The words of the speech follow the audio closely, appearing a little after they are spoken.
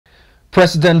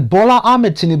President Bola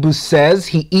Ahmed Tinubu says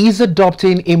he is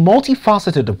adopting a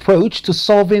multifaceted approach to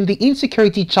solving the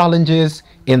insecurity challenges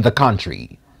in the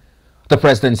country. The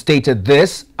president stated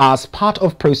this as part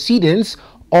of proceedings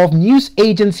of News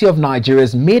Agency of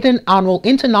Nigeria's maiden annual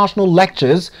international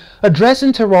lectures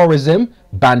addressing terrorism,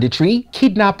 banditry,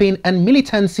 kidnapping and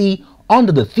militancy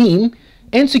under the theme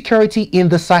Insecurity in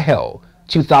the Sahel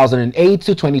 2008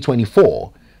 to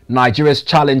 2024, Nigeria's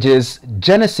Challenges,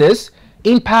 Genesis,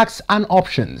 Impacts and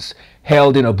Options,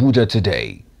 held in Abuja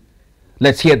today.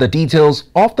 Let's hear the details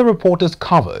of the reporters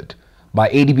covered by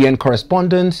ADBN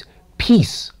correspondent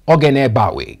Peace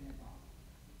Oghenegbavwe.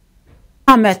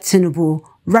 Ahmed Tinubu,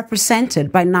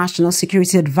 represented by National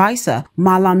Security Advisor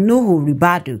Malam Nuhu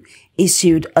Ribadu,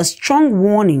 issued a strong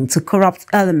warning to corrupt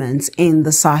elements in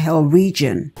the Sahel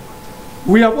region.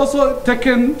 We have also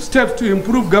taken steps to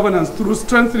improve governance through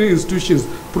strengthening institutions,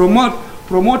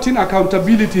 promoting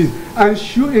accountability, and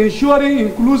ensuring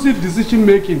inclusive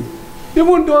decision-making.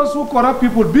 Even those who corrupt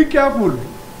people, be careful.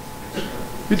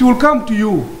 It will come to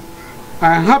you.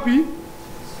 I am happy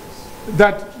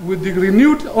that with the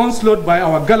renewed onslaught by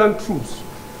our gallant troops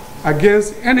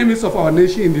against enemies of our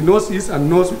nation in the northeast and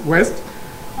northwest,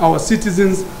 our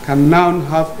citizens can now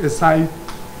have a sigh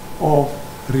of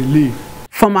relief.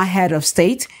 Former head of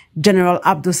state, General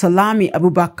Abdulsalami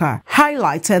Abubakar,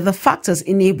 highlighted the factors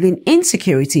enabling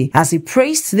insecurity as he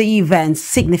praised the event's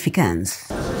significance.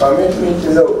 Permit me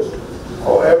to note,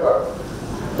 however,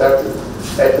 that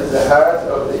at the heart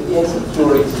of the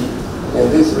insecurity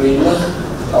in this region,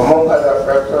 among other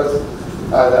factors,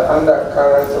 are the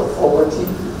undercurrents of poverty,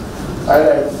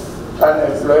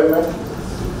 unemployment,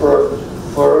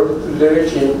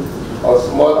 proliferation of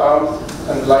small arms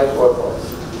and light weapons,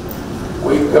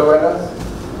 weak governance,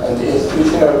 and the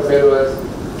institutional failures,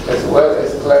 as well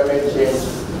as climate change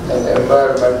and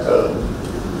environmental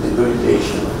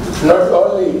degradation. Not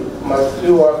only must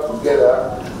we work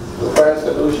together to find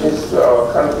solutions to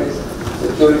our country's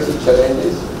security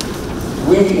challenges,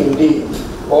 we indeed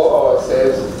owe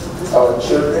ourselves, our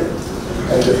children,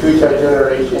 and the future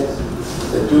generations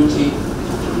the duty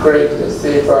to create a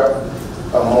safer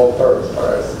and more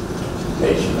prosperous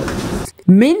nation.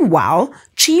 Meanwhile,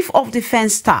 Chief of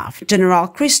Defense Staff General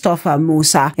Christopher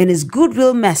Musa, in his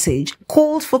goodwill message,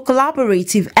 called for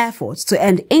collaborative efforts to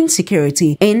end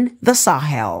insecurity in the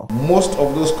Sahel. Most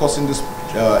of those causing this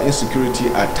insecurity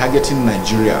are targeting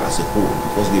Nigeria as a whole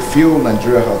because they feel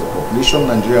Nigeria has the population,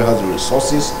 Nigeria has the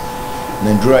resources,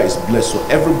 Nigeria is blessed, so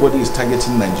everybody is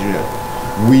targeting Nigeria.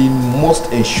 We must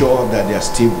ensure that they are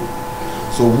stable.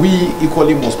 So we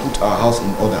equally must put our house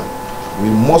in order. We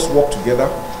must work together.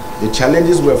 The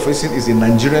challenges we are facing is a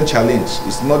Nigerian challenge.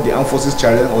 It's not the armed forces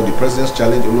challenge or the president's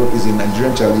challenge alone. It's a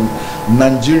Nigerian challenge.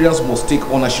 Nigerians must take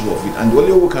ownership of it. And the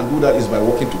only way we can do that is by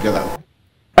working together.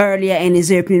 Earlier in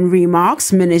his opening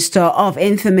remarks, Minister of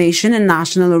Information and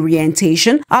National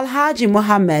Orientation, Alhaji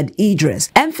Mohammed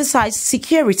Idris, emphasized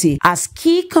security as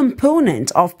key component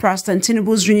of President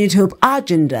Tinubu's Renewed Hope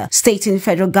agenda, stating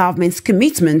federal government's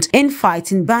commitment in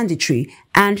fighting banditry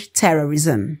and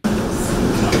terrorism.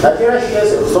 Nigeria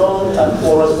shares a long and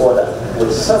porous border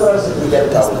with several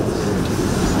significant governments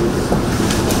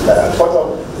that are caught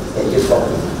up in this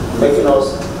conflict, making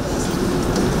us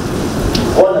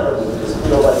vulnerable to the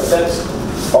spillover effects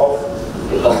of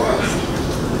the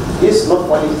conflict. This not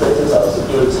only threatens our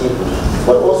security,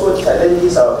 but also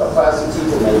challenges our capacity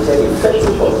to maintain effective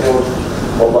control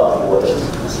over our borders.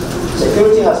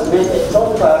 Security has been a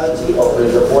top priority of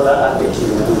President Bola Ahmed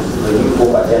Tinubu's Renewed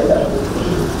Hope agenda.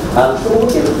 And through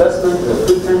investment in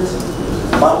equipment,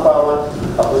 manpower,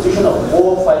 acquisition of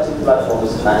war fighting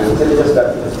platforms, and intelligence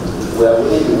gathering, we are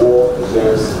winning the war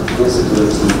against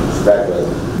insecurity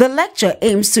gradually. The lecture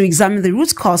aims to examine the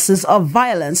root causes of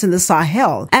violence in the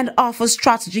Sahel and offer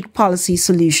strategic policy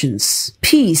solutions.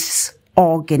 Peace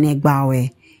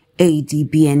Oghenegbavwe,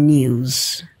 ADBN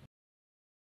News.